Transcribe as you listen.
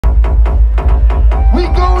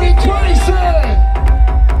going crazy.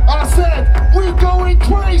 I said, we're going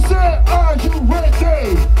crazy. Are you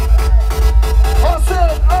ready? I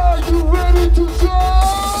said, are you ready to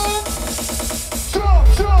jump? Jump,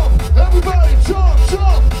 jump. Everybody jump,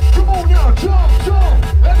 jump. Come on now, jump, jump.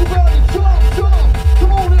 Everybody jump, jump.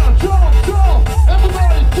 Come on now, jump, jump.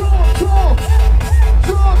 Everybody jump, jump.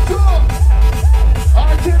 Jump, jump.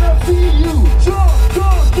 I cannot see you. Jump,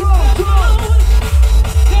 jump, jump, jump.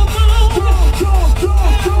 Jump, jump, jump,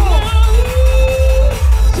 jump.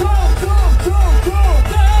 Jump, jump, jump, jump.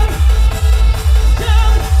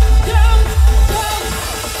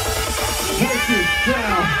 Break it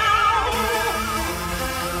down.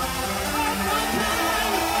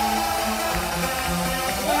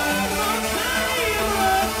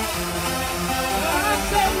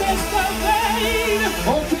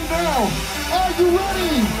 Okay now, are you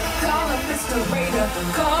ready? Call him Mr. Raider,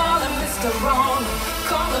 call him Mr. Wrong,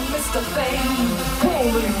 call him Mr. Fame. Call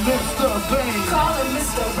him Mr. Bang. Call him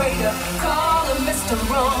Mr. Raider, call him Mr.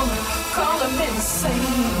 Wrong, call him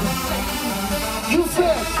insane. You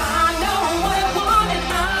said, I know what I want and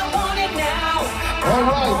I want it now. all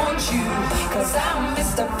I right. want you, cause I'm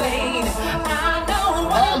Mr. Fame. I know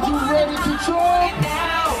what I Are you want ready and to I jump? want it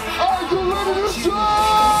now. Are you ready to Cause jump?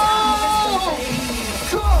 I'm Mr. Fame.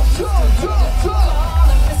 Jump, jump, jump, jump. Call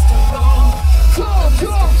him Mr. Wrong. Jump,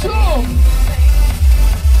 jump, jump.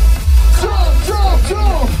 Jump, jump,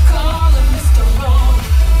 jump. Call him Mr. Wrong.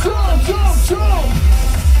 Jump, jump, jump.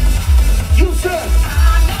 You said,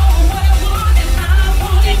 I know what I want and I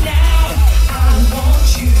want it now. I want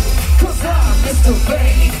you, cause I'm Mr.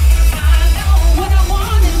 Bang. I know what I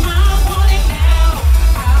want and I want it now.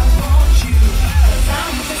 I want you, cause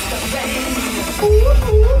I'm Mr. Bang.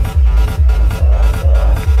 Ooh.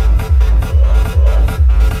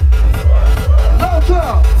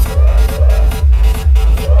 Louder.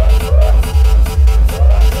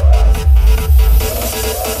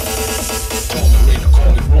 Call me Raider,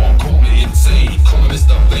 call me wrong, call me insane. Call me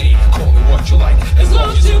Mr. Bane, call me what you like. As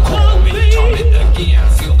long as you call me, come it again.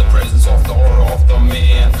 Feel the presence of the aura of the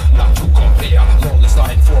man. Not to compare, lonely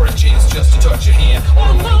slide for a chance just to touch your hand.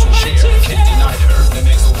 On a way to share, can't deny the hurt that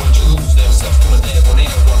makes the one to lose themselves to the devil.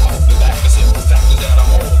 They will hold me back. The simple fact is that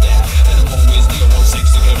I'm all that. And I'm always near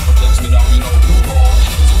 160 again, perplex me now, you know you're wrong.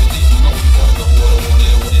 So we didn't know you wanted the what I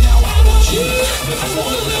wanted, what it now I want you. If I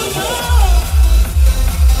want a little more.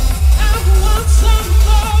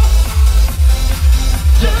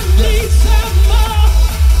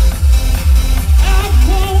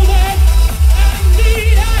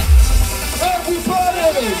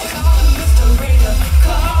 Everybody. Call him Mr. Raider,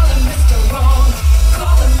 call him Mr. Wrong,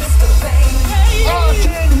 call him Mr. Bang. I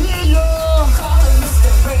can hear you. Call him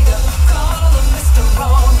Mr. Raider, call him Mr.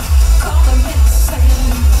 Wrong, call him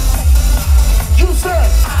insane. You said,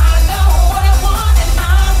 I know what I want and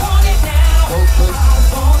I want it now. okay. I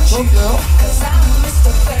want you, Okay. cause I'm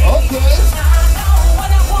Mr. Fame. Okay. I know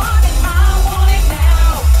what I want and I want it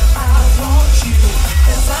now. I want you,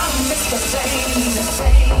 cause I'm Mr.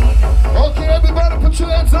 Fame. Okay, everybody put your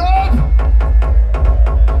hands up.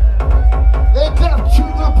 And clap to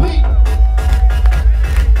the beat.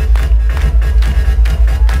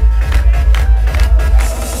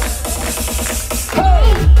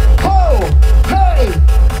 Hey, ho, hey.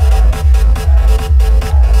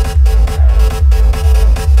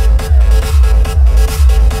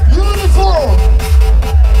 Beautiful.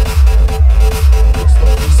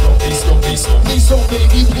 Please don't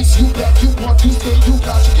baby, please you back. You want to stay, you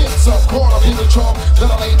got to get some. Caught up in the charm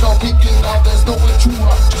that I ain't no thinking now. There's no way to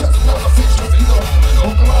run. Just another fish with you know.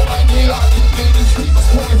 Hook around like me, I can get in street.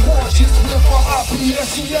 24, she's with for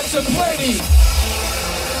RPSCX and plenty.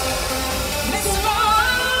 Mr.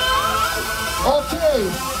 Wrong, Okay,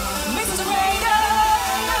 Mr. Raider,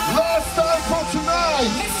 last time for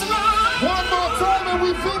tonight. Mr. Wrong. One more time and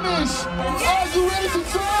we finish. Are you ready to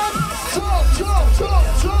jump? Jump, jump, jump,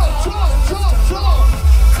 jump, jump, jump, jump.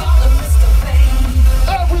 Call him Mr. Fame.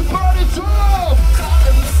 Everybody jump. Call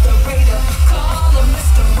him Mr. Raider. Call him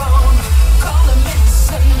Mr. Wrong. Call him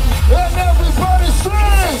insane. And everybody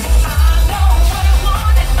sing. I know what I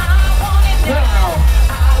want and I want it now.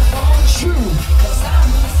 I want you, cause I'm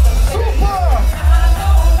Mr. Fame. Super. I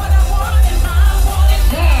know what I want and I want it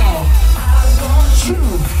now. I want you,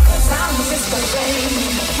 cause I'm Mr.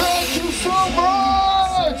 Fame. Thank you so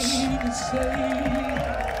much.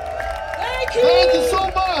 Thank you. Thank you so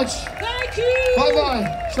much. Thank you. Bye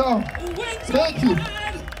bye. Ciao. Thank you.